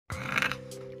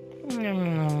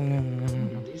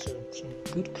These are some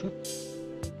good cookies.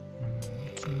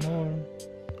 Some more.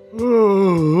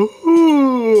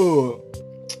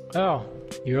 Oh,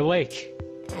 you're awake.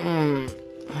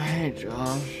 Hey,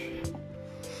 Josh.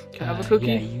 Can I have a cookie?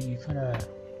 Yeah, you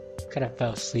kind of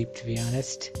fell asleep, to be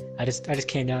honest. I just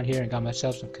came down here and got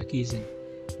myself some cookies, and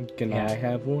Can I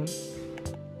have one?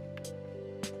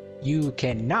 you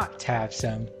cannot have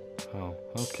some. Oh,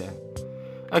 okay.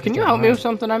 Can you help me with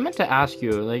something? I meant to ask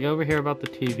you, like over here about the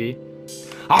TV.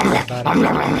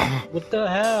 What the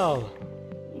hell?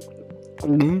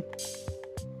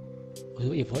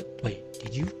 Wait, what? Wait,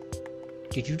 did you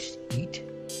just eat?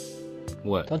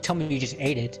 What? Don't tell me you just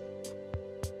ate it.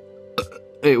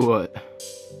 Hey, what?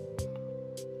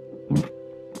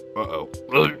 Uh-oh.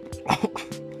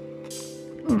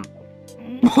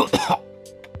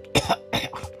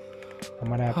 I'm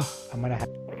gonna have.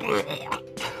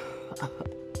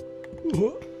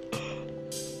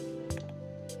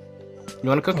 You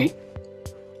want a cookie?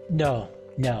 No,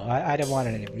 I don't want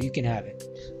it anymore. You can have it.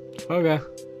 Okay.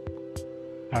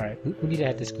 All right, we need to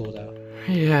head to school though.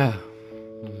 Yeah.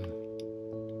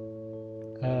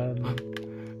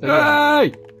 Yeah.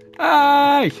 Hey!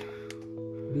 Hey!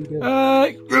 We do.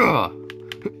 Hey!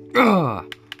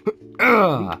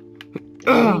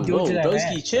 Do it to that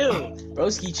broski, man. chill.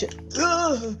 Broski, chill.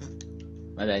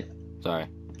 My bad. Sorry.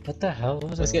 What the hell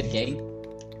was What's that? good, gang?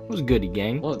 It was goody,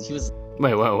 gang. Well, he was.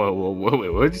 Wait,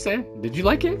 what did you say? Did you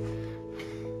like it?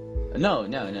 No.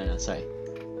 Sorry.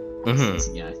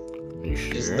 Mm-hmm. Yeah, You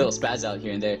just sure? little spaz out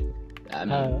here and there. I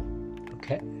mean,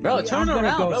 Okay. bro, Yeah, turn I'm gonna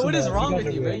around, go bro. What is somewhere. wrong You with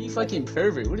guys you, are bro? weird. You fucking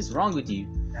pervert. What is wrong with you?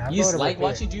 I'm You just going like over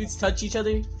watching dudes touch each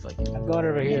other? Fucking. here. I'm going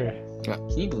over here. Can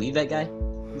you believe that guy?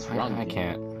 What's wrong I with you?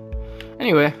 can't.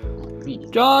 Anyway,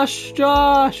 Read. Josh!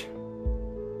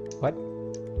 What?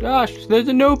 Josh, there's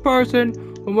a new person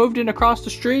who moved in across the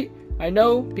street. I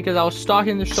know because I was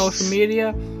stalking their social media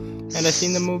and I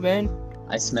seen them move in.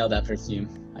 I smell that perfume.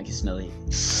 I can smell it.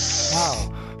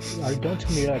 Wow. Don't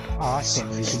tell me you're like Austin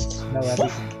where you can smell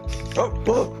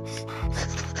everything.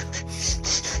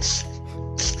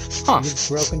 Huh. You just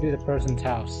broke into the person's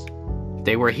house.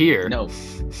 They were here. No.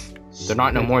 They're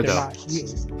not no more They're though. not here.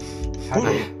 How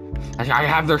do you- I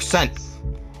have their scent.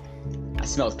 I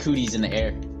smell cooties in the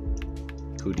air.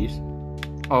 Cooties.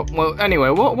 Oh, well, anyway,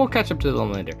 we'll catch up to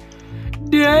them later.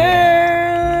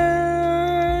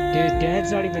 Dude,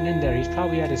 Dad's not even in there. He's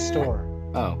probably at his store.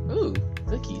 Oh. Ooh,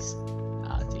 cookies.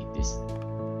 I'll take this.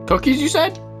 Cookies, you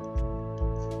said?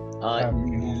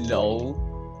 No.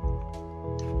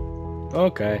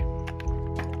 Okay.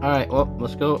 Alright, well,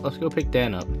 let's go pick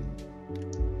Dan up.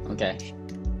 Okay.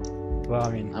 Well,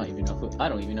 I mean, I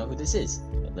don't even know who this is.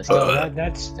 But let's oh,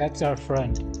 go. that's our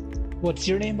friend. What's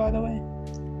your name, by the way?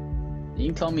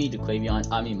 You can call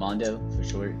me Mondo for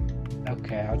short.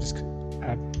 Okay, I'll just.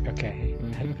 Okay,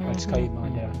 I'll just call you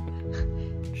Mondo.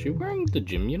 Is she wearing the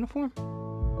gym uniform?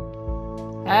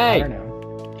 I Hey, don't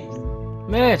know.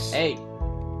 miss! Hey,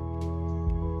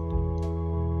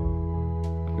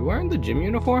 You wearing the gym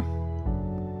uniform?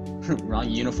 wrong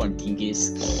uniform, dingus.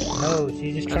 No,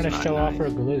 she's just trying to That's show not off her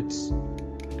glutes.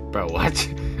 Bro, what?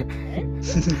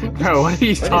 Bro, what are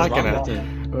you talking wrong about? with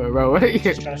him? Bro, what are you...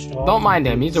 She's trying to show off Don't her mind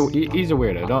him, he's a glutes.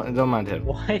 weirdo. Don't mind him.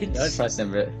 What? Don't trust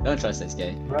him, bro. Don't trust this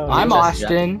guy. Bro, I'm trust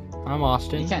Austin.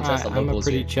 You can't trust the I'm a locals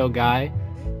pretty here. chill guy.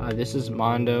 This is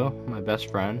Mondo, my best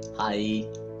friend. Hi. you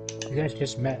guys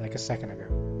just met like a second ago.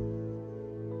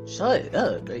 Shut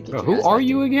up, bro. Get Bro, your who ass are back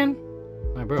you here. again?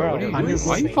 My bro, Bro, what are you I'm doing? your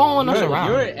Why are you roommate. following us Bro, around?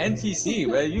 you're an NPC,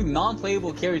 bro. You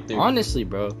non-playable character. Honestly,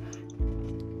 bro.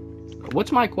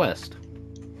 What's my quest?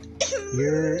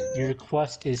 Your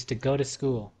quest is to go to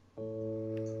school.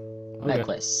 That Okay.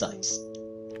 quest sucks.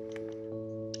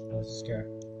 That was a scare.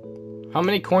 How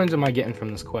many coins am I getting from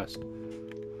this quest?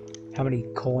 How many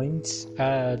coins?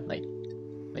 Like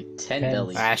 10 Ten.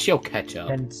 bellies. Ah, she'll catch up.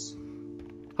 Pence.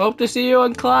 Hope to see you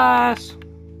in class.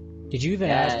 Did you even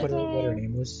Yeah. ask what her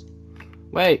name was?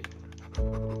 Wait.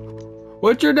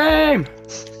 What's your name?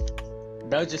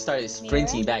 Bro just started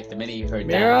sprinting back the minute you heard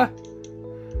that. Mira?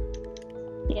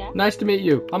 Yeah. Nice to meet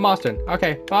you. I'm Austin.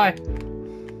 Okay, bye.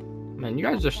 Man, you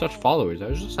guys are such followers. I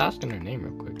was just asking her name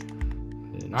real quick.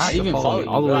 Not I even follow followed me you,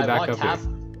 all the bro. way back up here.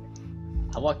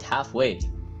 I walked halfway.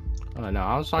 Oh no,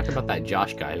 I was talking about that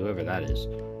Josh guy, whoever that is.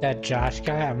 That Josh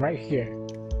guy? I'm right here.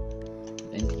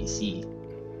 NPC.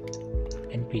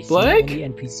 NPC. Blake? Only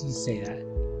NPCs say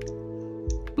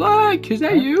that. Blake, is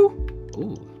that Huh? you?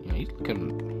 Ooh, yeah, he's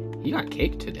looking. He got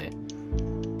cake today.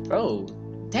 Bro,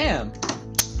 damn.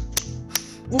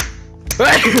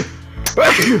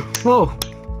 Whoa.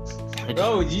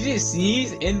 Bro, did you just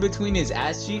sneeze in between his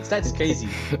ass cheeks? That's crazy.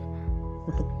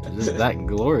 This is that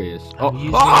glorious. Oh,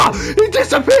 I'm using he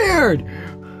disappeared!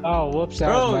 Oh, whoops! That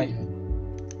Bro. was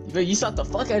my... Bro, you shot the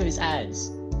fuck out of his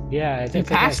ass. Yeah, I He think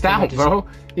passed I out, just- bro.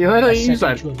 He literally I used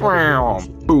sent that. him to another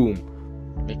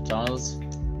Boom. McDonald's.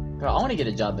 Bro, I want to get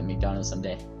a job at McDonald's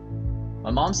someday.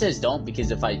 My mom says don't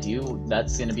because if I do,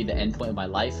 that's gonna be the end point of my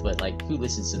life. But like, who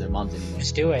listens to their moms anymore?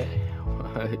 Just do it.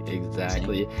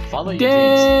 Exactly. Follow your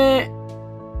dreams.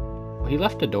 He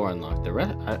left the door unlocked. The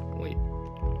rest. Wait.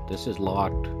 This is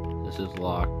locked. This is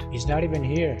locked. He's not even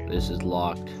here. This is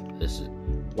locked. This is.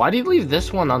 Why did you leave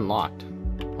this one unlocked?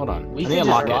 Hold on. We I need can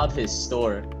to lock just it. rob his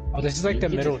store. Oh, this is like You the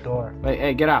can middle just- door. Wait,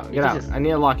 hey, get out. Get can out. just- I need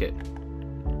to lock it.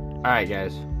 Alright,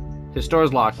 guys. His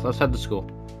store's locked. Let's head to school.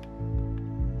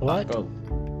 What? Bro,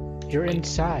 You're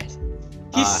inside.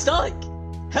 he's stuck.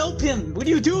 Help him. What are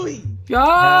you doing?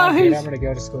 Nah, dude, I'm Guys! gonna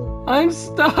go to school. I'm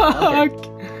stuck!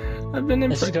 I've been in.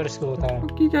 Let's just go to school with that.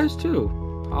 Fuck you guys too.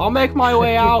 I'll make my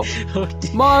way out.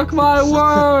 Mark my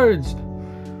words!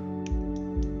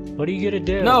 What are you gonna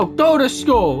do? No, go to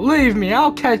school. Leave me.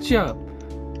 I'll catch up.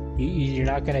 You're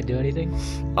not gonna do anything?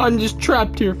 I'm just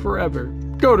trapped here forever.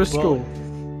 Go to school.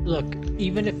 Look,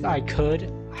 even if I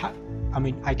could, I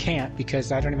mean, I can't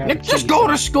because I don't even have a Nick, key. just go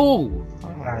to school.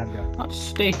 Alright, I'm going. I'll just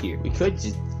stay here. We could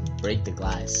just break the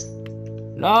glass.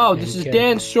 No, Yeah, this you is can.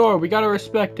 Dan's store. We gotta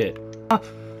respect it.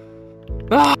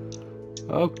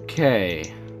 Okay.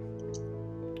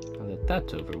 Now that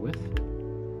that's over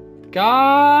with.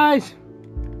 Guys!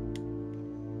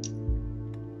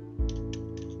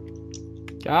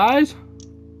 Guys?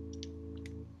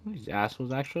 These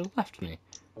assholes actually left me.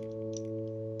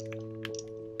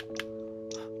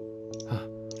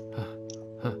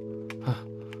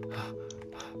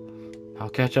 I'll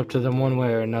catch up to them one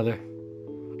way or another.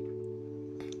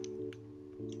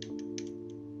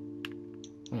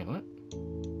 Wait, what?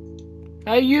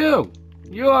 Hey, you!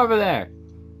 You over there!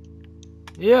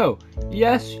 You!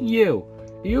 Yes, you!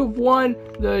 You've won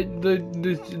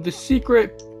the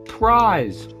secret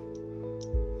prize!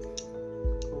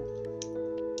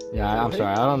 Yeah, I'm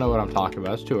sorry. I don't know what I'm talking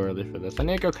about. It's too early for this. I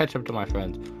need to go catch up to my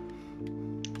friends.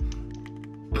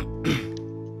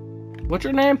 What's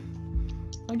your name?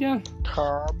 Again?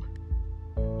 Tom.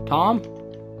 Tom?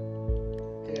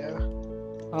 Yeah.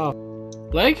 Oh.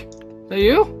 Blake? Is that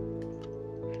you?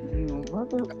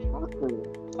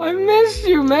 Motherfucker. I missed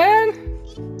you, man!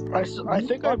 I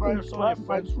think I might have saw your my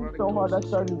friends feet running so hard I towards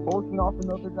started bolting off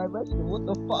another direction. What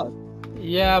the fuck?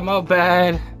 Yeah, my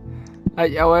bad.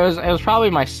 It was probably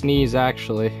my sneeze,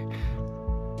 actually.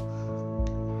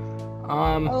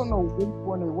 I don't know which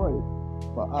one it was,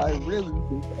 but I really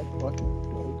think that's fucking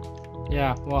close.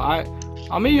 Yeah, well,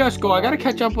 I'll meet you at school. I gotta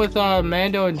catch up with,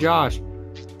 Mando and Josh.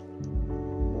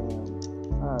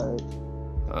 Alright.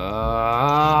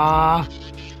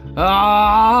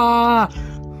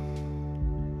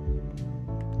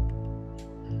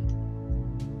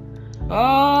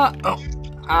 Oh,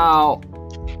 ow.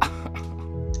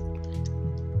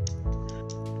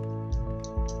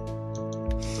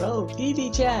 Bro,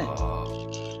 PB chat.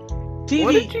 What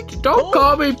PB. did you? Don't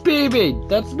call me PB.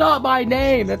 That's not my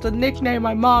name. That's a nickname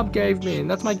my mom gave me, and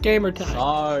that's my gamer tag.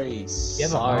 Sorry. You have a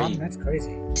Sorry. mom? That's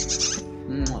crazy.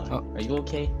 Mwah. Oh. Are you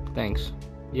okay? Thanks.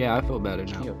 Yeah, I feel better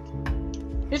now. You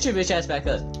Get your bitch ass back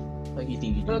up. Like you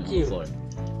think you do on Fuck the you. floor.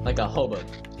 Like a hobo.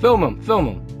 Film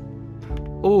him.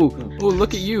 Ooh,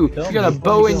 look at you. You got a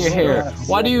bow in your hair.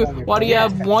 Why do you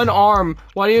have one arm?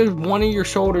 Why do you have one of your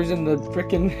shoulders in the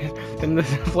frickin' in the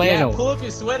Yeah, flannel? pull up your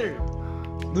sweater.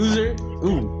 Loser.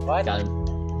 Ooh. What? Got him.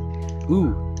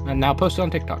 Ooh, and now post it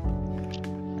on TikTok.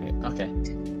 Okay.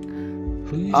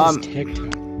 Who uses TikTok?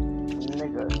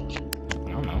 Nigga.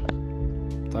 I don't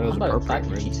know. Thought it was I'm about to appropriate. clap We're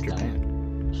your in cheeks Japan.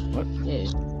 What?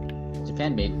 Yeah.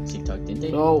 Japan made TikTok, didn't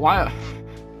they? So why?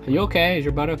 Are you okay? Is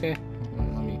your butt okay? Let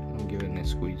me give it a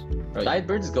nice squeeze. Bro,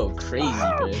 sideburns go crazy,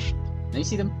 bro. Now you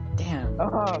see them? Damn.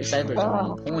 Your sideburns are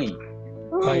on point.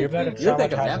 Oh, you're about to You look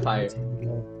like a traumatize vampire.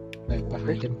 him. Like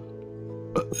behind him.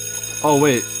 Oh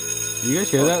wait, you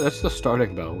guys hear that? That's the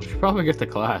starting bell. We should probably get to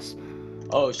class.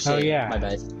 Oh shit. Oh, yeah. My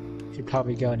bad. Should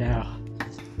probably go now.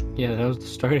 Yeah, that was the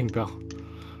starting bell.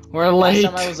 We're Last late.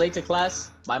 time I was late to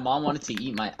class, my mom wanted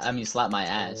to slap my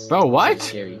ass. Bro, what? It was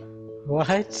scary.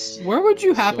 What? Where would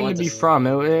you happen to wants be to- from?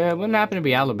 It wouldn't happen to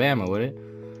be Alabama, would it?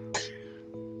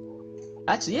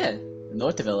 Actually, yeah.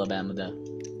 North of Alabama, though.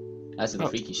 That's where the Oh.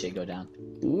 freaky shit go down.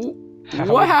 Ooh. How-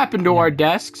 What happened to our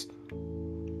desks?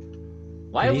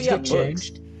 Why are These we at get books?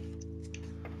 changed?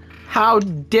 How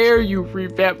dare you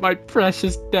revamp my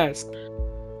precious desk?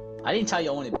 I didn't tell you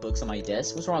I wanted books on my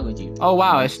desk. What's wrong with you? Oh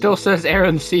wow, it still says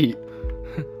Aaron's seat.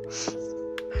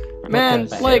 Man,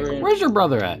 the- Blake, Aaron- where's your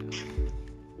brother at?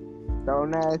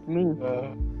 Don't ask me.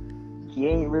 he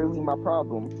ain't really my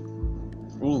problem.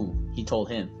 Ooh, he told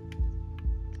him.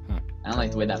 I don't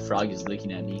like the way that frog is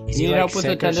looking at me. Is You he need like help with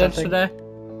sick or attendance something? today?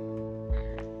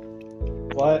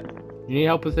 What? You need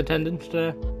help with attendance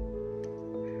today?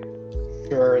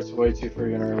 Sure, it's way too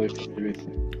freaking early for me to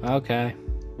be. Okay.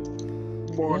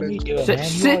 What are you doing, Sit, man?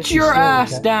 You sit always be your slow with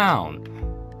ass that.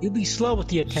 down. You be slow with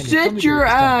the attendance. Let me Sit do your it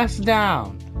this time. ass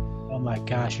down. Oh my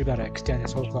gosh, you're about to extend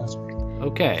this whole class.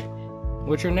 Okay.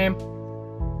 What's your name?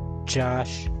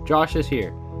 Josh. Josh is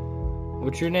here.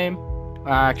 What's your name?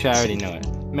 Actually, I already know it.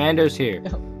 Mando's here.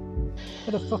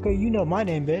 What the fuck are you know my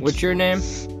name, bitch? What's your name?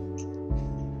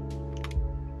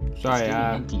 Sorry,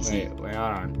 NPC. wait,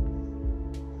 hold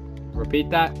on. Repeat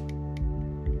that.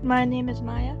 My name is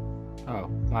Maya. Oh,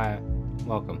 Maya,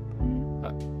 welcome.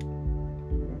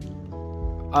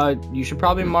 You should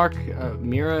probably mark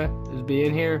Mira as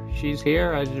being here. She's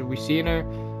here. We seen her.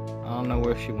 I don't know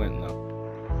where she went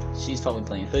though. She's probably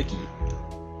playing hooky.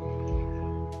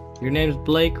 Your name's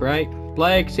Blake, right?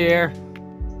 Blake's here.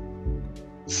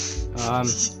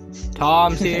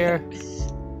 Tom's here.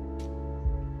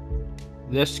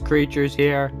 This creature's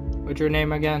here. What's your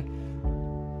name again?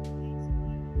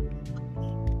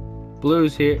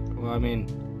 Blue's here. Well, I mean,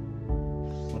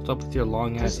 what's up with your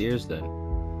long ass ears then?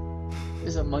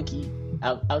 There's a monkey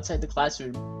outside the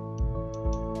classroom.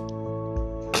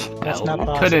 That's Well, not it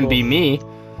possible. couldn't be me.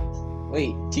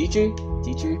 Wait, teacher?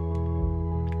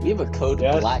 We have a code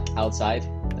Yes? black outside.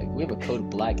 Like, we have a code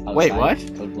black outside. Wait, what?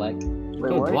 Code black. Wait,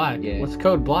 Code what? black. Yeah. What's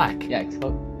code black? Yeah,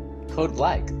 code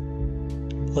black.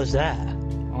 What's that?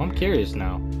 Oh, I'm curious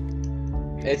now.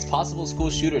 It's possible school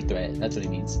shooter threat. That's what it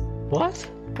means. What?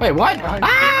 Wait, what?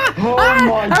 Ah! Oh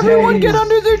Ah! my Everyone days. get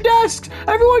under their desks!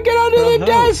 Everyone get under their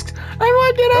desks!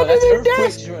 Everyone get Bro, under that's their earthquake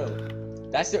desks! drill.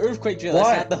 That's the earthquake drill.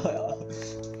 What? That's not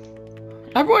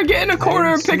the. Everyone get in a corner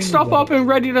haven't and pick seen stuff that. up and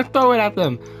ready to throw it at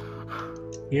them.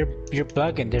 You're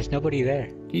bugging. There's nobody there.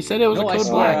 He said it was No, a I code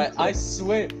swear, black. I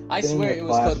swear Stay in it the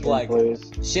was code classroom, black.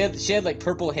 please. She had like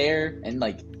purple hair and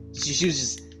like she was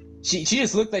just she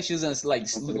just looked like she was gonna like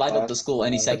light up the school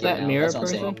any second. that now. mirror That's what I'm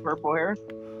saying. person? Purple hair.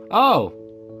 Oh,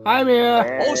 hi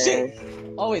Mira. Oh shit!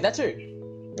 Oh wait, that's her.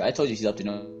 I told you she's up to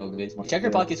no good. Check her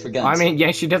pockets for guns. I mean,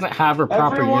 yeah, she doesn't have her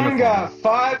proper Everyone uniform. got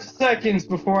 5 seconds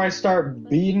before I start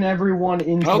beating everyone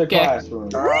into the Okay. classroom.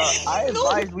 I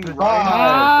advise we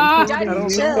Ah! run. Daddy, including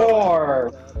chill. you.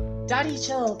 4, Daddy,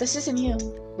 chill. This isn't you.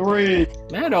 3.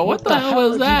 Mando, what the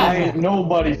hell is I that? ain't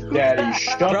nobody's daddy.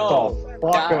 Shut Bro,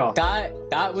 the fuck up.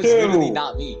 that was 2. literally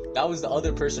not me. That was the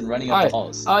other person running up the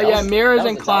halls. Oh That yeah, was- Mira's that was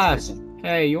in the class. person.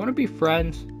 Hey, you want to be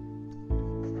friends?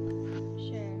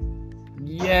 Sure.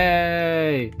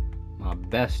 Yay! My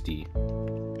bestie.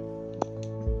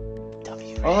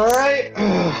 W. Alright.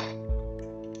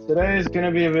 Today is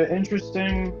gonna be a bit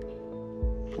interesting.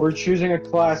 We're choosing a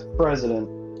class president.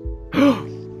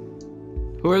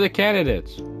 Who are the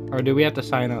candidates? Or do we have to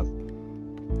sign up?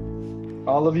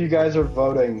 All of you guys are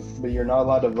voting, but you're not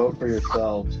allowed to vote for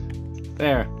yourselves.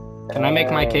 There. Can I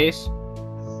make my case?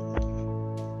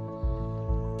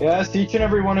 Yes, each and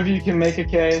every one of you can make a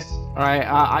case.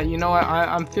 Alright, you know what?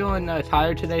 I'm feeling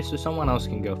tired today, so someone else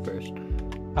can go first.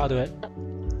 I'll do it.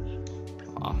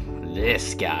 Oh,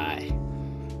 this guy.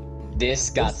 This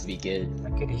got to be good.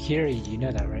 I could hear you. You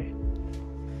know that, right?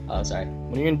 Oh, sorry.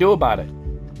 What are you gonna do about it?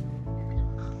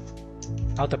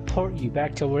 I'll deport you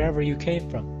back to wherever you came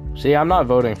from. See, I'm not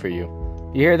voting for you.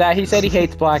 You hear that? He said he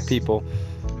hates black people.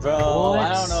 Bro, What?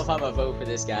 I don't know if I'm gonna vote for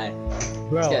this guy.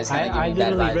 Bro, guy's kinda I giving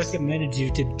bad literally vibes. recommended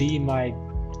you to be my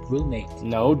roommate.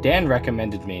 No, Dan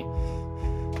recommended me.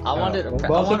 I wanted a, well, I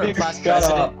both want of a you class shut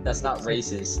president up. that's not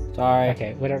racist. Sorry.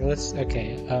 Okay, whatever.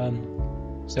 Okay.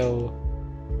 So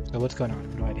what's going on?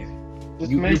 What do I do?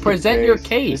 Just You make present your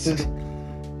case. This is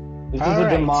a Alright.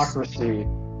 democracy.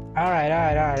 All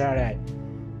right.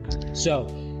 So,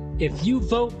 if you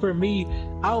vote for me,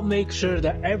 I'll make sure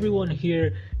that everyone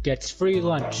here gets free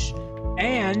lunch,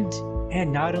 and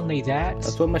not only that,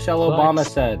 That's what Michelle but Obama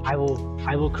said. I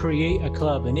will create a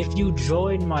club, and if you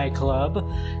join my club,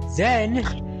 then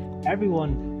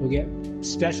everyone will get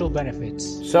special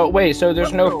benefits. So wait, so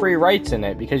there's no free rights in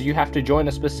it because you have to join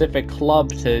a specific club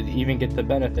to even get the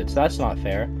benefits. That's not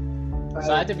fair.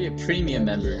 So I have to be a premium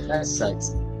member. That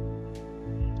sucks.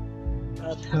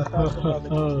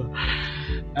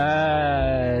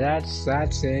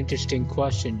 That's an interesting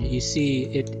question. You see,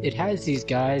 it has these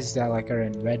guys that like are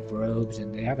in red robes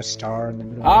and they have a star in the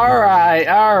middle. All right.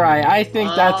 I think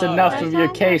that's Oh, enough that of your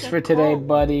sounds case like for a today, cult.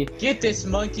 buddy. Get this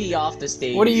monkey off the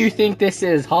stage. What do you think this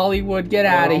is? Hollywood? Get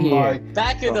out Oh of my- here.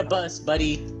 Back of the bus,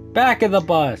 buddy. Back of the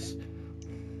bus.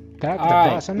 Back the Alright,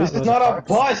 bus. I'm This is Rosa not a Parks.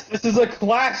 bus. This is a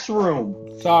classroom.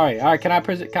 Sorry. All right, can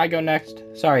I go next?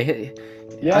 Sorry.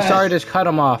 Yes. Sorry to cut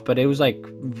him off, but it was like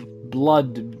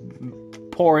blood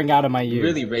pouring out of my ears.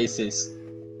 Really racist.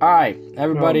 All right,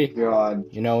 everybody. Oh, God.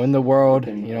 You know, in the world,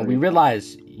 Fucking you know, we great.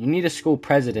 realize you need a school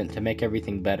president to make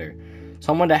everything better.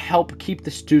 Someone to help keep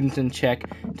the students in check,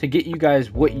 to get you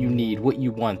guys what you need, what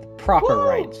you want, proper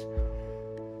rights.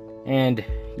 And,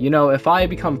 you know, if I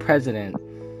become president,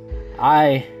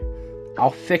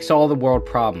 I'll fix all the world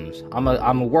problems. I'm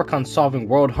a work on solving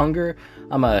world hunger.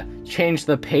 I'm a change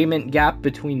the payment gap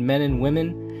between men and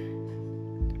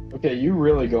women. Okay, you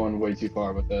really going way too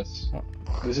far with this.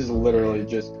 This is literally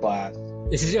just class.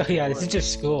 This is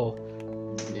just school.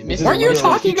 Mr. Weren't you literally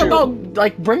talking teacher. about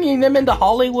like bringing them into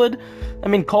Hollywood? I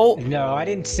mean, Colt. No, I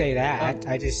didn't say that.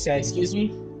 I just said Excuse me,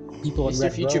 people in Mr.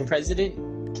 Red Future Road. President.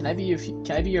 Can I be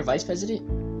your vice president?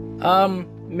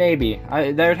 Maybe.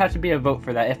 There'd have to be a vote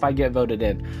for that if I get voted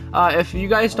in. If you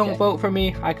guys don't Okay. vote for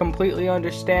me, I completely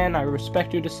understand. I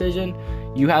respect your decision.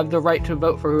 You have the right to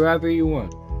vote for whoever you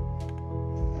want.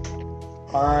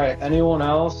 Alright, anyone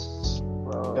else?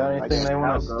 Well, Got I anything guess they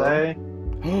want I'll to go. say?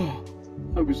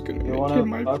 I was gonna You make wanna- him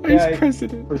my okay. vice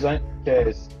president. Present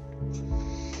case.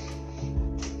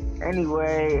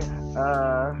 Anyway,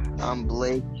 I'm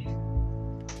Blake.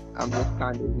 I'm just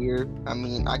kind of here. I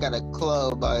mean, I got a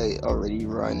club I already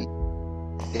run.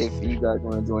 If you guys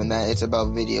want to join that, it's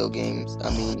about video games.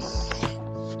 I mean,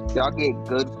 y'all get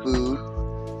good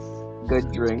food,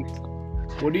 good drinks,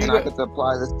 What do you and I got? could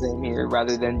supply the same here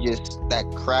rather than just that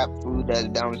crap food that's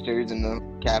downstairs in the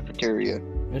cafeteria.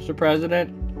 Mr. President?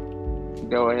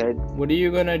 Go ahead. What are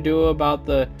you gonna do about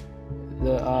the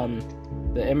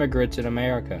immigrants in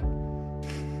America?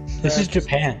 This is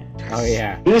Japan. Oh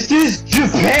yeah. This is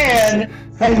Japan,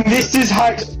 and this is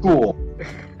high school.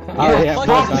 Oh yeah.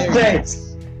 fucking I'm Fuck's sorry. sake.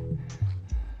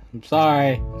 I'm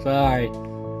sorry.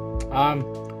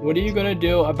 What are you gonna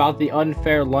do about the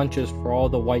unfair lunches for all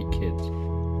the white kids?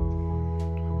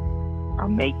 I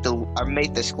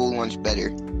make the school lunch better.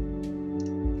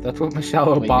 That's what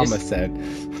Michelle Wait, Obama this- said.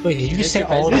 Wait, did you just say Mr.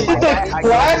 all This the is a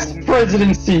class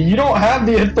presidency. You don't have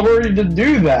the authority to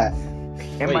do that.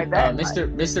 Am Wait, I that?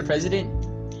 Mr. President,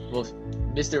 well,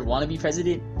 Mr. Wannabe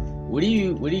President, what are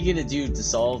you gonna do to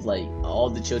solve like all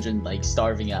the children like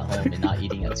starving at home and not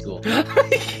eating at school?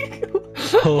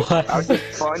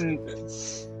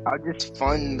 I'll just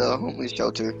fund the homeless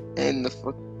shelter and the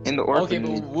Okay, but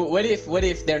orphanage. what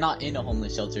if they're not in a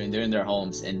homeless shelter and they're in their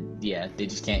homes and yeah, they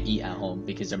just can't eat at home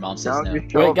because their mom says I'll no?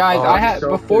 just show Wait, guys, up- I have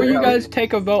show up before to you the guys house.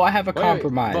 take a vote, I have a Wait,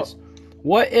 compromise.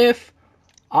 What if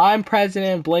I'm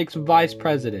president, Blake's vice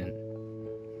president?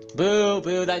 Boo,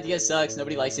 boo, that idea sucks.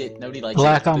 Nobody likes it. Nobody likes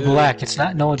black it. on Boo. black. It's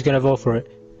not. No one's gonna vote for it.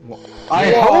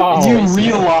 I Whoa. hope you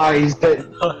realize that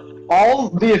all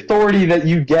the authority that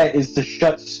you get is to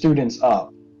shut students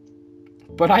up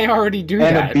But I already do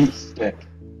and a that. beat stick.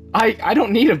 I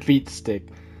don't need a beat stick.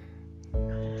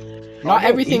 Not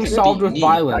everything's even solved beat with me.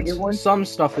 I violence. get one? Some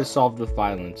stuff is solved with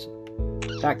violence.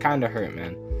 That kind of hurt,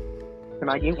 man. Can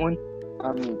I get one?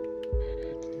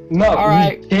 No,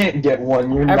 Alright. you can't get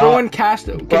one. You're Everyone not cast.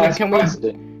 class Can we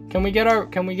president.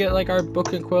 get like our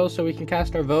book and quill so we can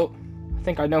cast our vote? I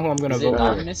think I know who I'm gonna Is it vote for.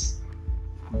 anonymous?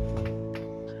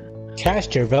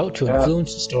 Cast your vote to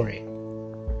influence the story.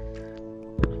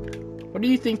 What do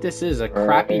you think this is? A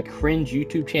crappy cringe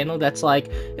YouTube channel that's like,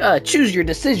 choose your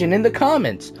decision in the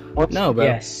comments. What's- No, bro.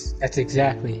 Yes, that's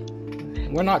exactly.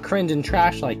 We're not cringe and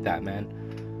trash like that, man.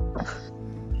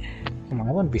 Come on,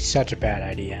 that wouldn't be such a bad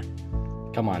idea.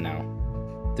 Come on now.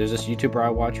 There's this YouTuber I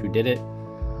watch who did it.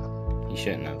 He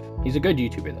shouldn't have. He's a good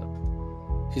YouTuber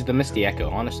though. He's the Misty Echo.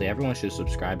 Honestly, everyone should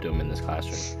subscribe to him in this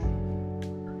classroom.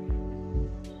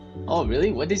 Oh,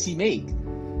 really? What does he make?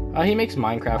 He makes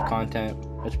Minecraft content.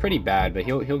 It's pretty bad, but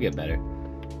he'll get better.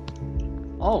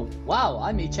 Oh, wow!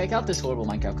 I may check out this horrible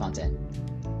Minecraft content.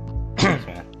 Thanks,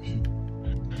 man.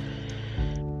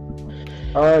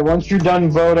 Alright, once you're done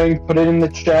voting, put it in the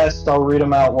chest. I'll read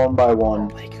them out one by one.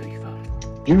 Blake, who you voting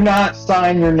for? Do not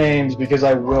sign your names because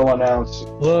I will announce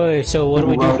Wait, so what do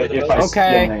we who do? wrote For it the if vote? I see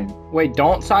Okay. your name. Wait,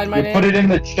 don't sign my You name? put it in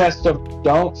the chest of.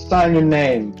 Don't sign your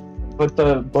name. Put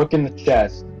the book in the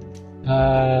chest.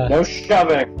 No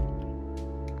shoving.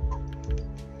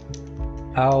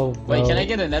 I'll Wait, can I vote.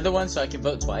 get another one so I can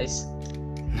vote twice?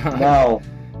 No.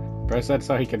 Bro said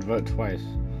so he could vote twice.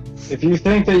 If you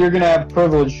think that you're gonna have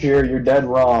privilege here, you're dead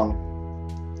wrong.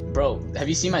 Bro, have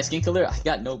you seen my skin color? I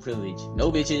got no privilege. No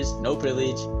bitches, no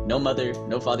privilege, no mother,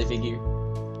 no father figure.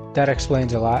 That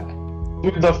explains a lot.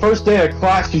 Dude, the first day of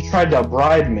class, you tried to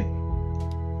bribe me.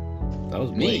 That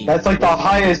was Me? Blake. That's like the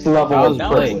highest level That was of That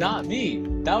privilege. was not me.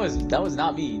 That was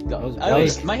not me.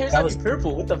 was My hair's that not was-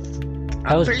 purple. What the?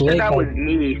 That was Pretty sure Blake. that was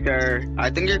me, sir. I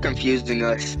think you're confusing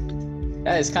us.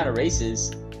 That is kind of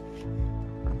racist.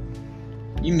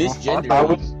 You I misgendered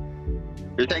me. was.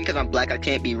 You're saying because I'm black I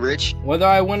can't be rich? Whether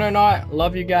I win or not,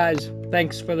 love you guys.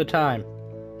 Thanks for the time.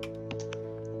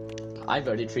 I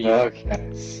voted for you.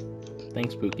 Okay.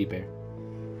 Thanks, Spooky Bear.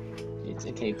 It's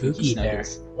okay, Pookie Pookie Bear.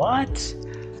 Snuggles. What?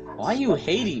 Why are you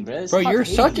hating, bro? Bro, Stop you're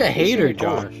hating. such a It's hater, your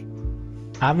fault. Josh.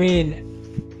 I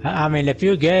mean, if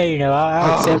you're gay, you know,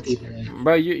 I'll accept it.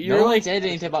 Bro, you're No one like, said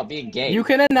anything about being gay. you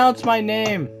can announce my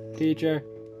name, teacher.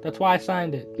 That's why I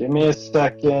signed it. Give me a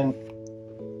second.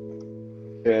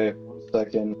 Okay, 1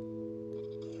 second.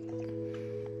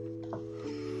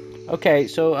 Okay,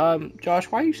 so Josh,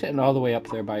 why are you sitting all the way up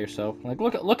there by yourself? Like,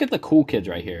 look at the cool kids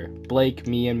right here. Blake,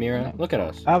 me, and Mira. Look at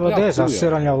us. How Look about this? cool I'll we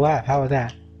sit are. on your lap. How about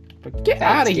that? But get That's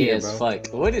out of gay here, as bro.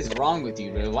 fuck. What is wrong with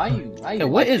you, bro? Why you? Yeah,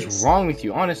 what like is this? wrong with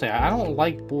you? Honestly, I don't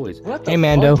like boys. What the Hey,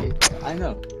 Mando. fuck? I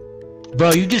know.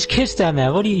 Bro, you just kissed that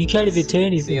man. What do you can't even say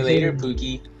anything. See you later,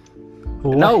 Pookie.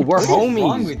 What? No, we're What is wrong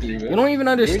homies. with you, bro? You don't even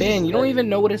understand. just You don't like- even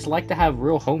know what it's like to have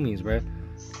real homies, bro.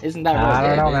 Isn't that I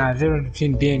right? don't know, man. man. There's a difference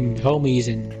between being homies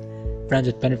and friends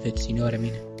with benefits. You know what I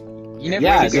mean? You never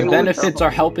Yeah, really the said- benefits are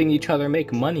helping each other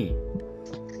make money.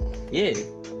 Yeah.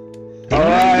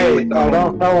 Alright, I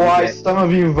don't know why some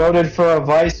of you voted for a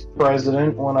vice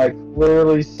president when I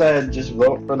clearly said just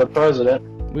vote for the president.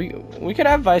 We could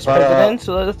have vice But, presidents.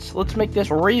 So let's make this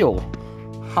real.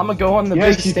 I'm gonna go on the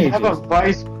Yes, big you can stages. have a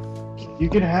vice. You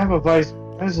can have a vice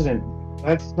president.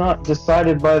 That's not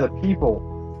decided by the people.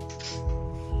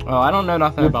 Oh, I don't know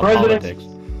nothing The about president- politics.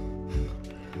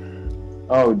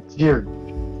 Oh dear.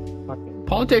 Fucking.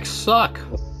 Politics suck.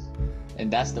 And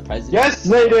that's the president. Yes,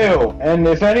 they do. And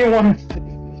if anyone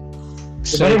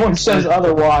says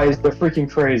otherwise, they're freaking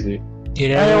crazy. you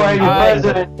know, Anyway, your Alright,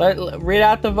 president. read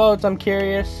out the votes. I'm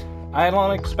curious. I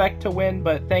don't expect to win,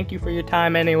 but thank you for your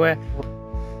time anyway.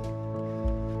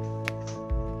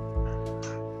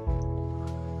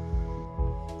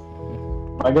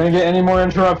 Am I gonna get any more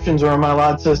interruptions, or am I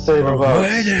allowed to say the votes?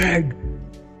 winning.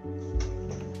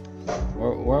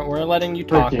 We're letting you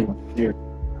talk. Freaking you.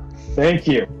 Thank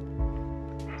you.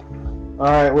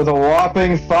 Alright, with a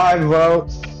whopping 5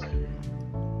 votes,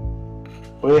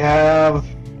 we have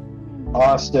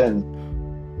Austin.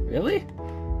 Really?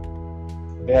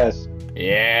 Yes.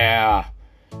 Yeah.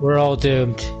 We're all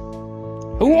doomed.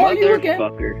 Who are you again?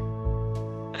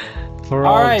 Motherfucker. We're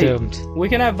all Alright. doomed. We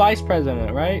can have vice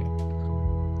president, right?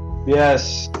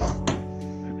 Yes.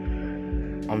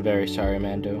 I'm very sorry,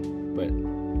 Mando, but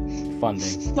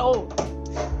funding. No,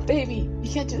 baby,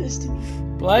 you can't do this to me.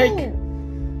 Blake,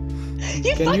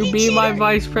 You can you fucking be my cheater.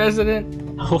 vice president?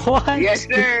 What? Yes,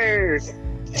 sir.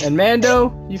 And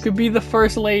Mando, you could be the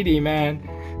first lady, man.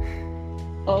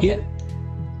 Okay. Yeah.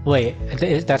 Wait,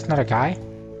 that's not a guy?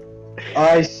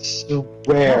 I No,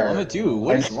 swear. I'm a dude.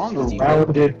 What is I'm wrong with you? Bro?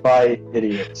 surrounded by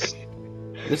idiots.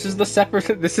 This is the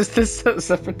Secretary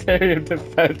of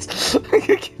Defense.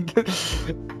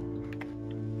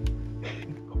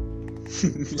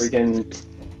 Freaking.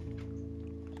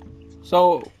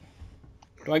 So,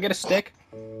 do I get a stick?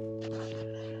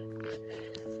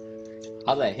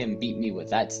 I'll let him beat me with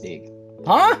that stick.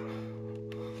 Huh?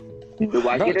 Do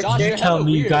I Bro, get a Josh, stick? you're Tell hella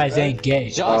me you weird, guys bro. ain't gay.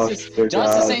 Josh Oh, is dear Josh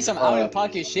is God. saying some out of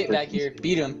pocket shit back here.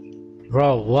 Beat him.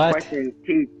 Bro, what? Question,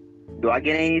 T. Do I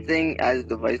get anything as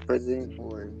the vice president,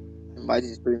 or am I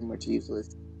just pretty much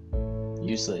useless?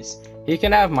 Useless. He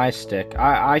can have my stick.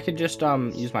 I could just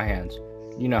use my hands.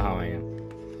 You know how I am.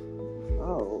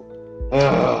 Oh.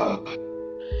 Ugh.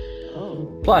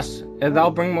 Oh. Plus, that'll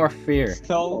bring more fear.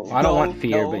 No. I don't no, want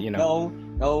fear, no, but you know.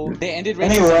 No. They ended racism.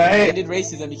 Anyway. They ended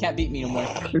racism. You can't beat me no more.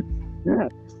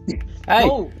 Hey,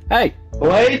 No. hey,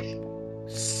 Blake?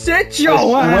 sit your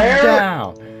I ass swear-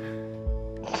 down.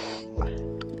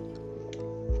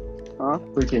 Huh?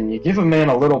 Freaking, you give a man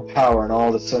a little power and all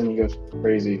of a sudden he goes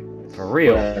crazy. For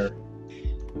real. Swear.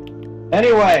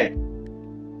 Anyway.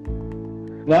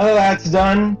 Now that that's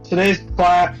done, today's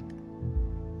class.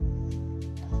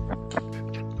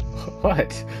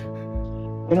 What?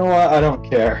 You know what? I don't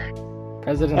care.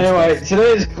 President. Anyway,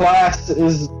 today's class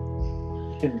is. I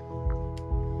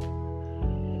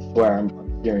swear,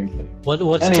 I'm hearing things.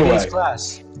 What's Anyway. today's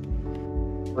class?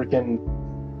 Freaking.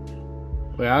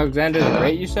 Wait, Alexander the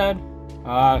Great, you said?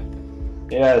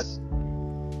 Yes.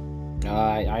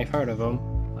 I've heard of him.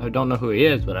 I don't know who he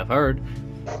is, but I've heard.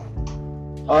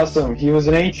 Awesome. He was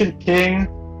an ancient king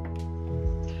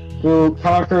who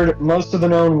conquered most of the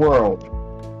known world.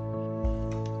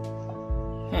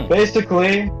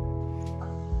 Basically,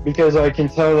 because I can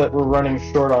tell that we're running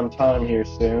short on time here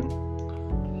soon,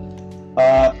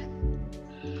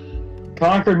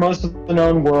 Conquered most of the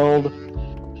known world,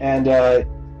 and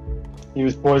he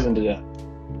was poisoned to death.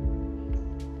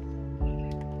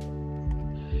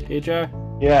 Teacher,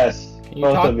 Yes, Can you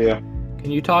both talk- of you.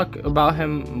 can you talk about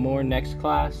him more next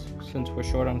class since we're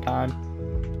short on time?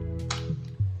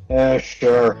 Yeah,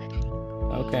 sure.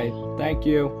 Okay, thank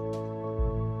you.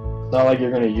 It's not like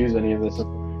you're gonna use any of this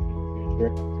information in the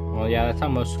future. Well, yeah, that's how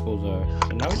most schools are.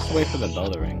 So now we just wait for the bell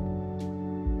to ring.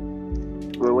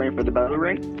 We're waiting for the bell to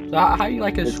ring. So how do you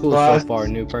like his It's school class. so far,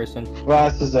 new person?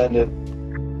 Class is ended.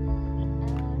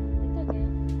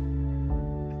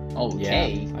 It's okay.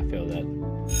 Okay. Yeah, I feel that.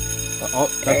 Oh,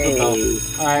 that's the bell.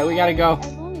 All right, we gotta go. I've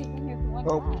only been here for one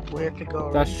Oh, class. we have to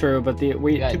go. That's true, but Yeah,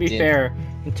 to be I did. fair,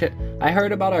 I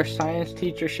heard about our science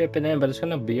teacher shipping in, but it's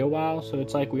gonna be a while. So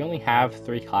it's like we only have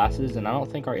 3 classes, and I don't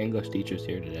think our English teacher's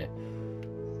here today.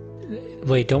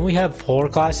 Wait, don't we have 4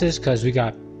 classes? Cause we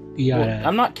got. Well,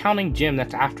 I'm not counting gym.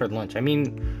 That's after lunch. I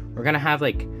mean, we're gonna have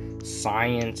like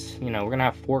science. You know, we're gonna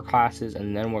have 4 classes,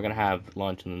 and then we're gonna have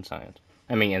lunch and then science.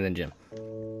 I mean, and then gym.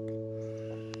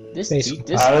 This Basically.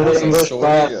 this Out of the school's a English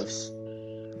shortage class.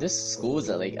 of. This school is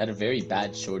at a very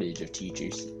bad shortage of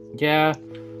teachers. Yeah.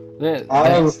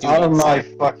 Out of students. my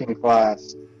fucking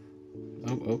class.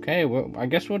 Okay. Well, I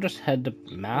guess we'll just head to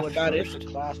math Well, that is first.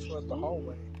 the class for the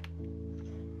hallway.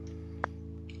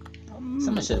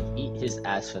 Someone should eat his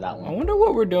ass for that I one. wonder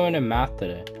what we're doing in math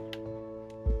today.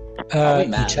 Probably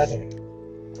math. each other.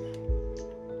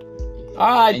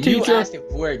 Alright, And you teacher. asked if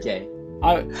we're gay.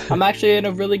 I'm actually in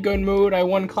a really good mood. I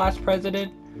won class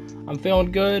president. I'm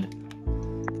feeling good.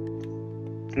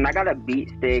 And I got a beat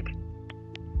stick.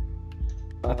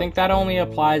 I think that only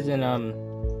applies in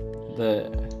the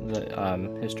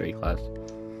history class.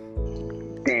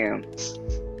 Damn.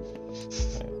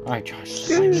 All right, Josh,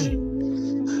 sit by me.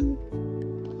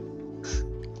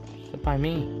 Sit by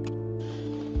me.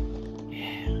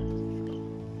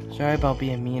 Yeah. Sorry about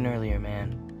being mean earlier,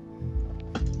 man.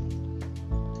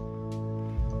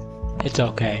 It's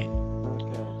okay. You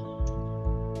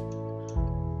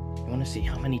want to see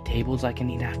how many tables I can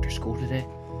eat after school today?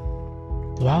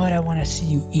 Why would I want to see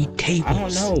you eat tables? I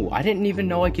don't know. I didn't even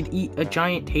know I could eat a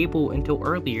giant table until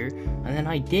earlier, and then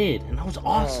I did, and that was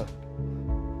awesome.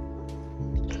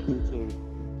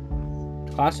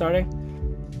 Class starting?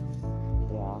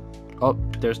 Yeah. Oh,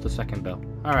 there's the second bell.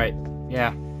 All right.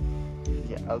 Yeah.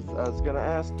 Yeah, I was gonna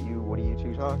ask you, what are you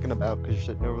two talking about? Because you're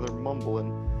sitting over there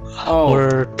mumbling. Oh,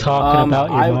 We're talking about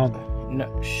your I- mom.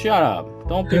 No, shut up.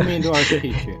 Don't be mean to our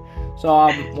teacher.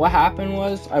 So, what happened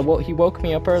was, he woke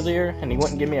me up earlier, and he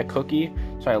wouldn't give me a cookie,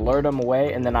 so I lured him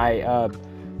away, and then I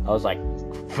was like,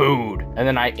 food. And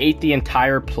then I ate the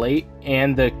entire plate,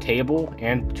 and the table,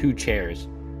 and 2 chairs.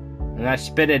 And I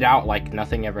spit it out like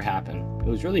nothing ever happened. It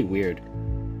was really weird.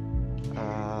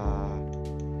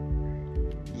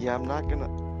 Yeah, I'm not gonna.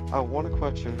 I want to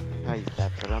question how you did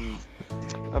that, but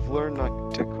I've learned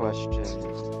not to question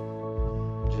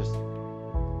just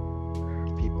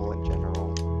people in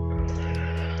general.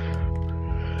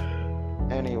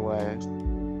 Anyway,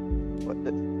 what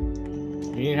the?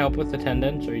 You need help with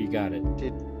attendance, or you got it?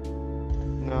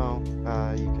 No,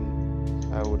 you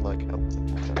can. I would like help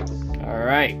with attendance.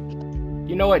 Alright.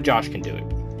 You know what? Josh can do it.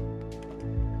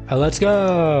 Let's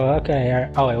go. Okay. All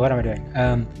right. Oh wait, what am I doing?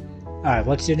 All right.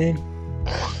 What's your name?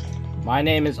 My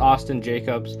name is Austin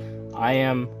Jacobs. I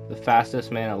am the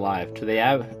fastest man alive. To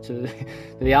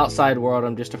the outside world,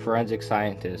 I'm just a forensic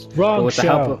scientist. But Wrong with the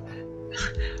help show.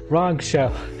 of- Wrong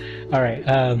show. All right.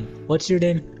 What's your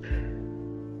name?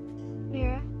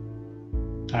 Mira,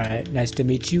 All right. Nice to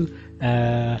meet you.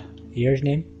 Your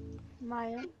name?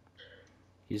 Maya,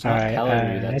 He's All not right.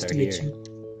 telling you that Nice they're to meet here. you.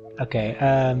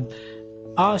 Okay.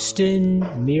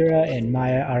 Austin, Mira, and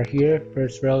Maya are here.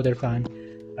 First row, they're fine.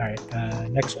 All right.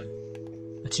 Next one.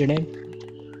 What's your name?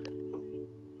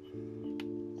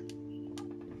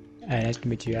 All right. Nice to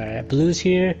meet you. All right. Blue's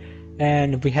here,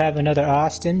 and we have another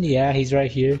Austin. Yeah, he's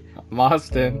right here. I'm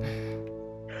Austin.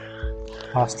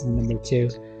 Austin number 2.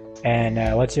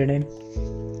 And what's your name?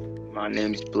 My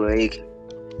name's Blake.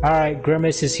 All right.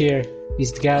 Grimace is here.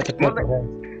 He's the guy with the purple hair.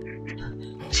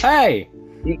 Hey!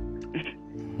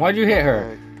 Why'd you hit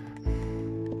her?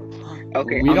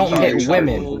 Okay, We I'm don't sorry, hit sorry.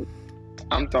 women.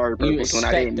 I'm sorry, You Purples, when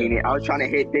I didn't respect mean it. I was trying to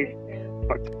hit this.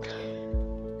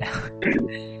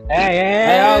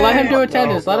 Hey, let him do No,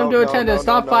 attendance. Let him no, do no, attendance. no,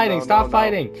 Stop no, fighting. no, Stop no,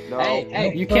 fighting. No. Hey,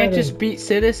 hey, You can't just beat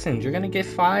citizens. You're gonna get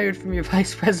fired from your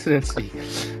vice presidency.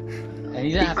 and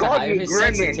he's gonna have to called hire me his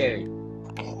Grimace. secretary.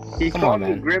 He Come called on, me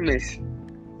man. Grimace.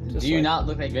 Just Do you like- not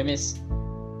look like Grimace?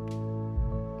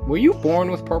 Were you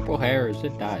born with purple hair, or is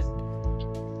it dyed?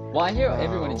 Well, I hear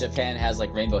everyone in Japan has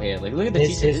like rainbow hair. Like, look at the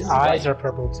His, teacher. his eyes are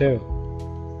purple too.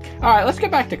 All right, let's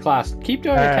get back to class. Keep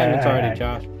doing attendance already,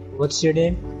 Josh. What's your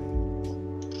name?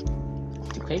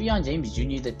 Quavion James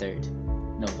Jr. the Third.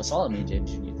 No, Bartholomew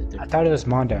James Jr. the I Third. thought it was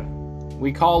Mondo.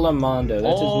 We call him Mondo.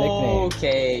 That's his nickname.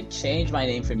 Okay, change my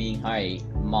name for me. Alright,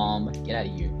 Mom, get out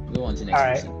of here. Move on to the next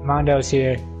Alright, person. Mondo's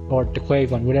here. Or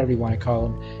DeQuavon, whatever you want to call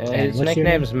him. Yeah, And his what's your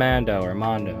nickname's Mando or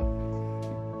Mondo.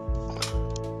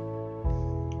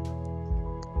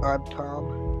 I'm Tom.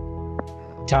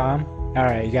 Tom.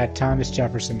 Alright, you got Thomas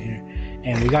Jefferson here.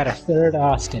 And we got a third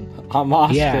Austin. I'm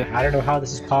Austin. Yeah, I don't know how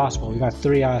this is possible. We got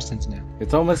 3 Austins now.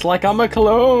 It's almost like I'm a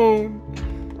clone.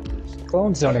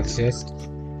 Clones don't exist.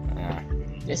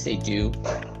 Yes, they do.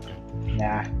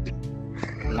 Nah.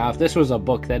 Now, if this was a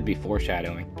book, that'd be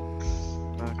foreshadowing.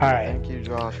 Okay, Alright. Thank you,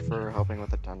 Josh, for helping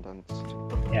with attendance.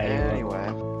 Yeah, you're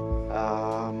welcome. Anyway,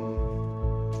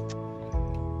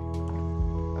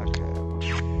 okay.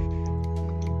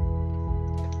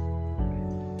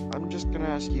 I'm just gonna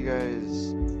ask you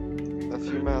guys a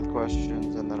few math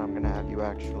questions, and then I'm gonna have you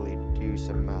actually do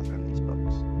some math in these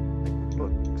books, like the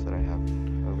books that I have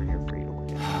over here for you to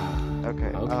look at.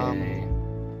 Okay. Okay.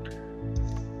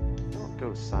 Don't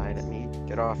go sign at me.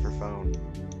 Get off your phone.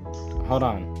 Hold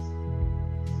on.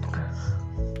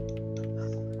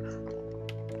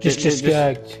 Just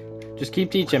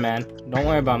keep teaching, man. Don't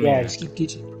worry about me. Yeah, just keep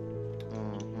teaching.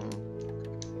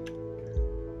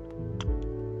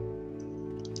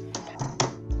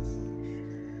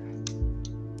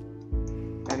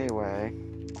 Anyway,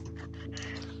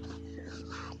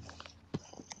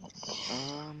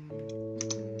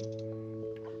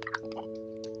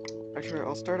 actually,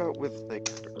 I'll start out with like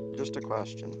just a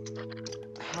question.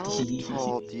 How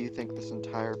tall do you think this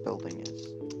entire building is?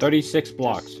 36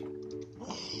 blocks.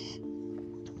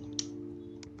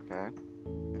 Okay.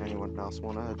 Anyone else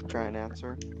want to try and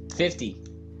answer? 50.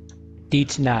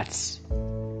 Deets nuts.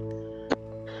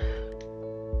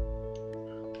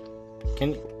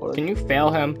 Can you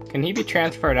fail him? Can he be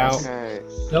transferred out? Okay.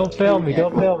 Don't fail me,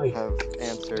 don't fail me. Have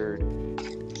answered.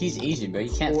 He's Asian, bro.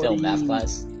 You can't fail math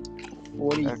class.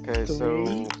 43. Okay,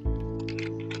 so.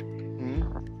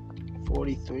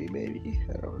 43 maybe?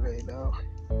 I don't really know.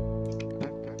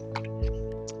 Okay.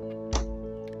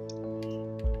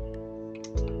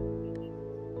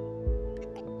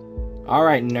 All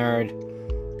right, nerd.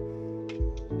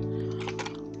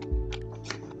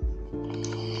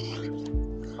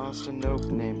 Austin, no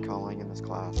name calling in this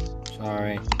class.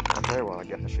 Sorry. Okay, well, I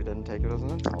guess you didn't take it as an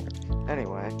insult.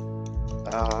 Anyway,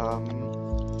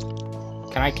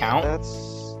 Can I count?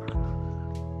 that's...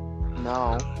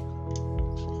 No.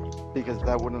 Because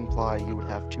that would imply you would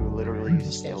have to literally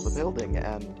scale the building,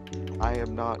 and I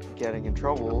am not getting in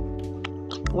trouble.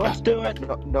 Let's do it!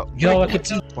 No. Yo, I could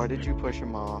see. Why did you push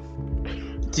him off?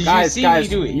 Did Guys, you see me guys,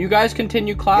 do it? you guys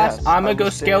continue class. Yes, I'm I gonna go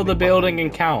was scale the standing building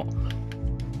behind and count.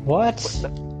 What?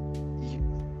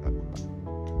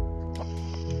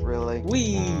 Really?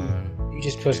 Wee. You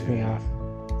just pushed me off.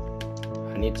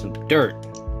 I need some dirt.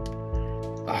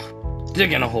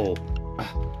 Digging a hole.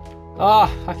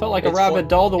 I felt like a rabbit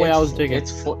doll the way I was digging.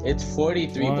 It's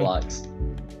 43 One. blocks.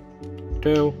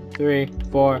 2, 3,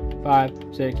 4, 5,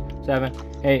 6,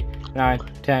 7, 8, 9,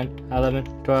 10,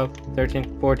 11, 12,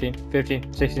 13, 14,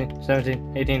 15, 16,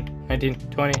 17, 18, 19,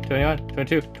 20, 21,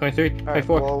 22, 23,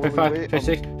 24, while we 25, wait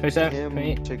 26, 27, him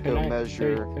 28, to go 29,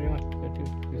 measure 30, 31, 32,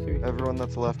 33. Everyone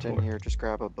that's left in here, just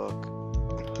grab a book.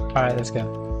 Alright, let's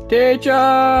go.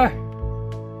 Teacher!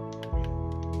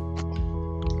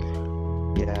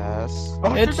 Yes.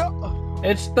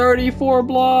 It's 34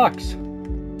 blocks!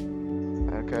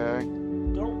 Okay.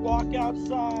 Don't walk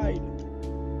outside!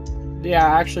 Yeah,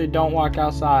 actually, don't walk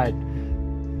outside.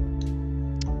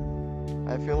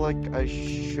 I feel like I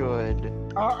should.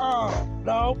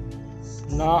 No!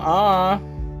 Nuh-uh.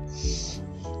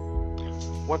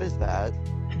 What is that?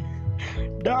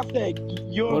 Nothing!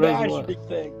 You're What is imagining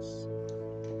things!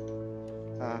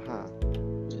 Uh-huh.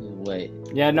 Wait.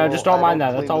 Yeah, no, Well, just don't I mind that.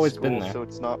 clean That's the always school, been there. So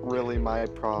it's not really my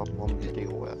problem to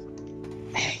deal with.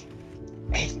 Hey,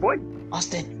 What?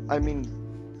 Austin. I mean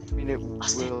it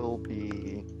Austin. will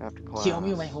be after class. You owe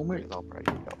me my homework. I'll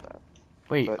probably get that.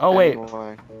 Wait, But oh wait,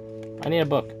 anyway, I need a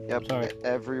book. yep. Sorry.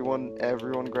 Everyone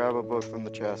grab a book from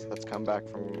the chest that's come back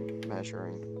from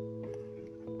measuring.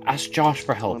 Ask Josh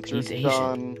for help. Once you're He's Asian.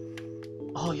 done,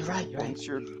 Oh, you're right. You're right. once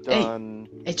you're done,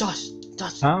 Hey, Josh.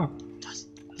 Oh,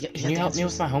 Can you help me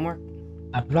with my homework?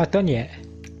 I'm not done yet.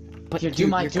 But Here, you're do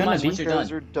gonna mine be. once you you're guys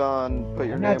done. are done, put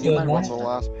your I'm not name doing on that. the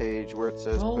last page where it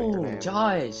says put your Bro, name,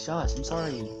 Josh, I'm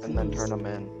sorry. and then turn them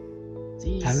in.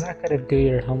 Please. I'm not gonna do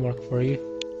your homework for you.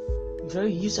 Bro,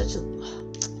 you such a.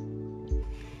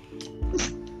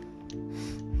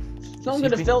 So I'm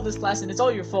gonna fail this class, and it's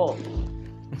all your fault.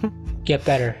 Get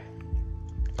better.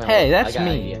 Hey, I that's got an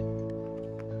me.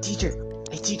 idea. Teacher,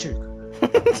 hey teacher,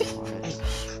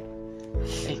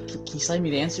 hey, can you slide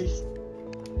me the answers?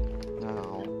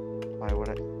 No. Why would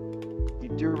I? You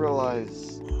do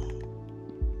realize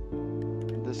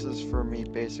this is for me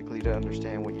basically to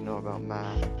understand what you know about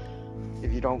math.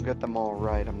 If you don't get them all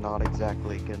right, I'm not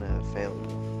exactly gonna fail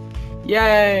you.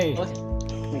 Yay! Okay.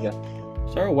 Here you go.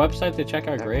 Is there a website to check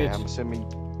our Okay, grades? I'm assuming.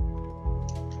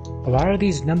 Why are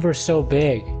these numbers so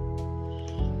big?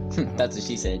 That's what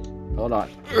she said. Hold on.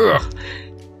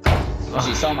 When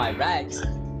she saw my rags.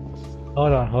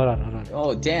 Hold on.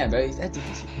 Oh damn, bro. That dude,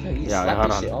 you Yeah, slap hold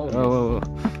this on. shit all over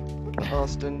me. Oh,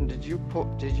 Austin, did you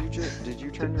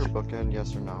turn your book in?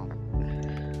 Yes or no?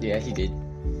 Yeah, he did.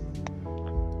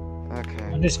 Okay.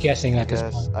 I'm just guessing I at this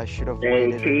guess point. I should have Hey,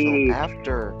 waited until Keith.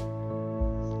 after.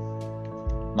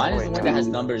 Mine is Wait, the one no. that has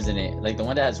numbers in it. Like the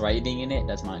one that has writing in it,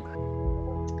 that's mine.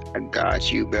 I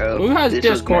got you, bro. Who has This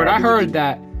was Discord? mad I heard easy.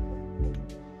 that.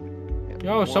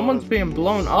 Yo, One someone's of being these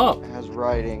blown up. Has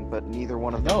writing, but neither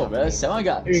one of them. No, have bro. names. Someone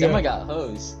got Here you go.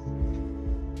 hose.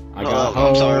 I got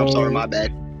I'm sorry, home. my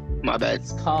bad. My bad.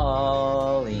 It's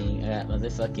calling. Alright,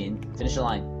 motherfucking. Finish the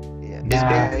line. Yeah. It's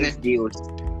Nah. business deals.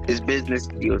 It's business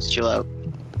deals. Chill out.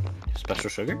 Special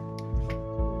sugar?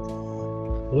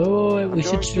 Whoa, I'm we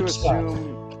should going to switch spots.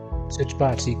 assume. Switch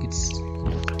spots so you could.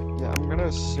 Yeah, I'm gonna Hey,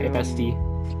 assume bestie.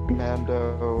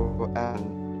 Mando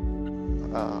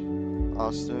and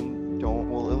Austin don't.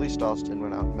 Well, at least Austin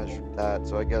went out and measured that,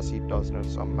 so I guess he does know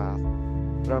some math.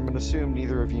 But I'm gonna assume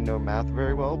neither of you know math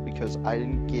very well because I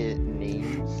didn't get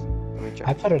names. Let me check.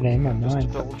 I put a name on Just to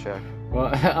mine. double check. Well,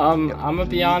 I'm gonna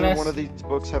be Neither honest. one of these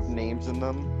books have names in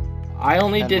them. I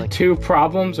only and, did like- 2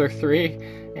 problems or 3,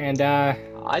 and I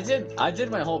did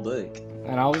my whole book.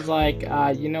 I was like,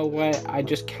 you know what? I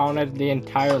just counted the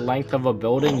entire length of a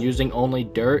building using only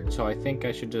dirt, so I think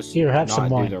I should just Here, have not some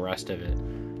do wine. the rest of it.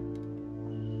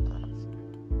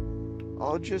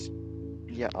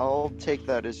 I'll take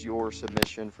that as your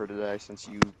submission for today since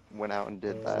you went out and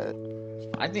did that.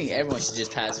 I think everyone should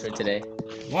just pass for today.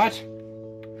 What?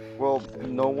 Well,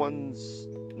 no one's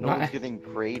Not- getting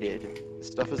graded. This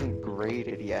stuff isn't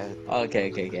graded yet. Okay.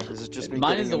 This is just me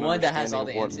Mine getting is the an one that has all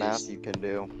the understanding of what answers. math you can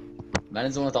do. Mine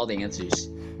is the one with all the answers.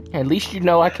 At least you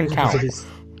know I can count.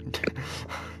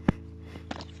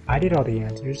 I did all the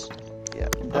answers. Yeah,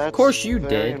 that's course you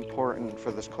very did. important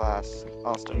for this class,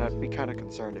 Austin. I'd be kind of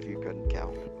concerned if you couldn't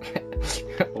count.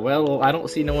 Well, I don't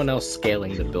see no one else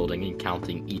scaling the building and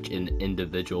counting each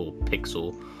individual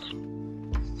pixel,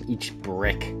 each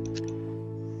brick.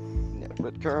 Yeah,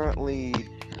 but currently,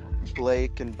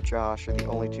 Blake and Josh are the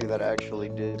only two that actually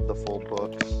did the full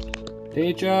books.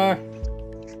 Teacher,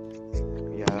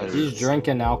 Yeah, he's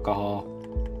drinking alcohol.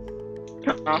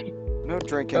 no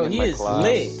drinking Bro, in he my is class.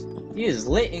 lit. He is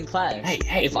lit in class.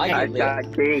 Hey, if I I get lit.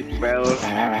 got cake, bro.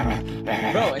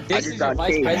 Bro, and this I is just your got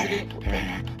vice cake. president.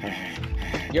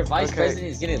 Your vice Okay, president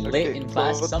is getting lit okay, in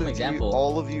class. both Some of you- example.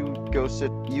 all of you go sit.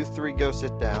 You three go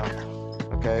sit down.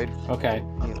 Okay. Okay.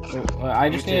 Well, I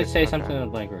just Me need to too. say Okay. something to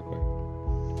Blake real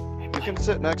quick. You can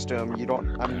sit next to him. You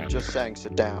don't. I'm just saying,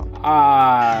 sit down.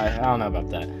 I don't know about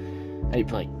that. Hey,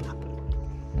 Blake.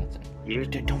 Yeah.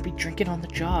 Don't be drinking on the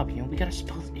job. You know, you gotta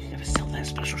sell that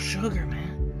special sugar,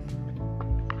 man.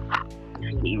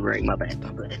 You right, my bad.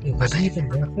 Wait, was he even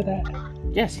there for that?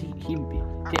 Yes, he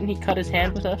didn't he cut his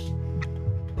hand with us?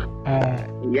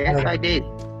 Yes, I did.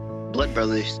 Blood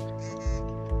Brothers.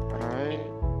 All right.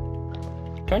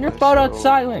 Turn your phone on So,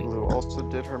 silent. Blue also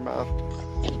did her math.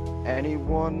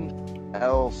 Anyone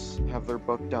else have their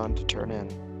book done to turn in?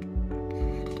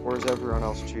 Or is everyone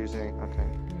else choosing? Okay.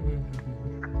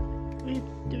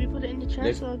 Do we put it in the chat?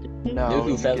 Look- Or do we... No. Look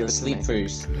who you fell give it to asleep me.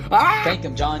 first. Ah! Thank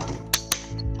him, John.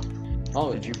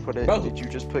 Oh, Did you put it? Bro. Did you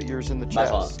just put yours in the My chat?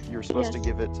 fault. You're supposed Yes. to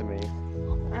give it to me.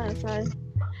 Alright, sorry.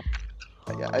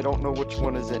 Yeah, I don't know which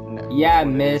one is it now. Yeah, which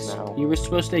one it is miss. now. You were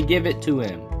supposed to give it to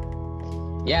him.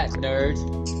 yeah, nerd.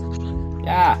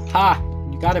 Yeah, ha!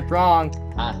 You got it wrong.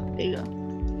 Ah, There you go.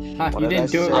 Ha, What you did I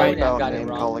didn't do it say I right. got about it name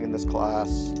wrong. calling in this class?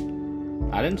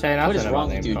 I didn't say nothing what is about wrong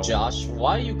name with you, calling. Josh?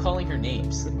 Why are you calling her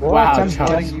names? Wow, I'm John.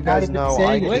 Letting just you not guys even know, I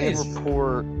saying What can is-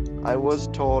 report. I was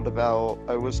told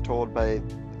by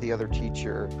the other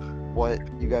teacher what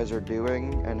you guys are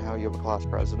doing and how you have a class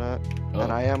president, Oh.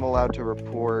 and I am allowed to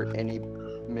report any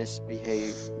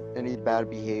bad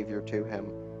behavior to him.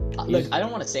 Look, I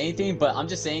don't want to say anything, but I'm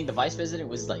just saying the vice president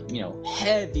was like,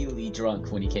 heavily drunk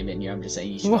when he came in here. I'm just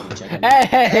saying you should probably check him.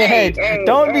 Hey, Hey,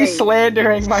 don't be hey.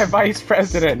 slandering my vice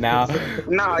president now.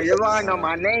 No, you're lying on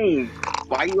my name.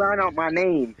 Why you lying on my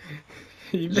name?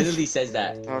 You Literally says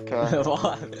that. Okay.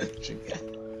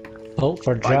 Vote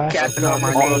for Like Josh. Captain on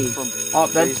my All name. from Oh,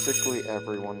 that's- basically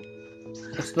everyone.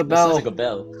 It's the That sounds bell. like a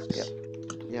bell.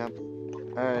 Yeah.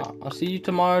 Alright. I'll see you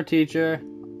tomorrow, teacher.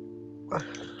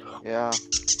 Yeah.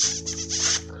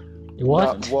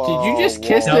 What? Whoa, Did you just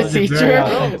kiss That the was a very teacher?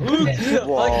 authentic Who kiss. the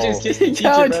fuck just kissed the teacher,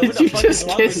 Yo, bro? did What the you fuck just is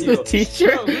wrong kiss with the you? teacher?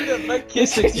 Bro, who the fuck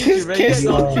kissed the Did you teacher, bro? kiss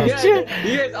the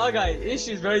You guys all got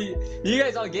issues, bro. You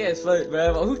guys all gay as fuck,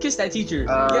 bro. Who kissed that teacher? You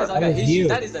guys all that got was issues. you.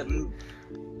 That is a.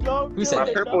 Who said My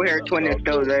that? purple hair twin is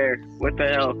still there. What the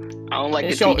hell? I don't like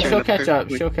the She'll teacher. and the catch up.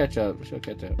 purple- She'll catch up. She'll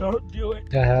catch up. Don't do it.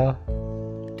 The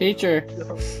hell? Teacher,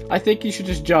 I think you should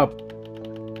just jump.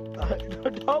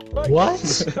 Don't push.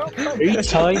 What? Don't push. Are you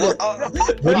telling me?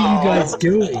 What are you guys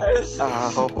doing?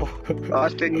 Ow.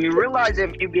 Austin, you realize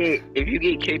if you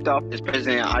get kicked off as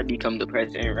president, I become the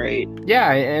president, right?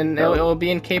 Yeah, and it'll be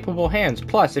in capable hands.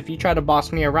 Plus, if you try to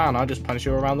boss me around, I'll just punch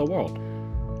you around the world.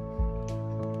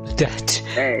 That.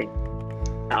 Hey,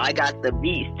 I got the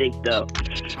beat sticked up.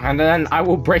 And then I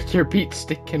will break your beat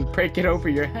stick and break it over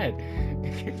your head.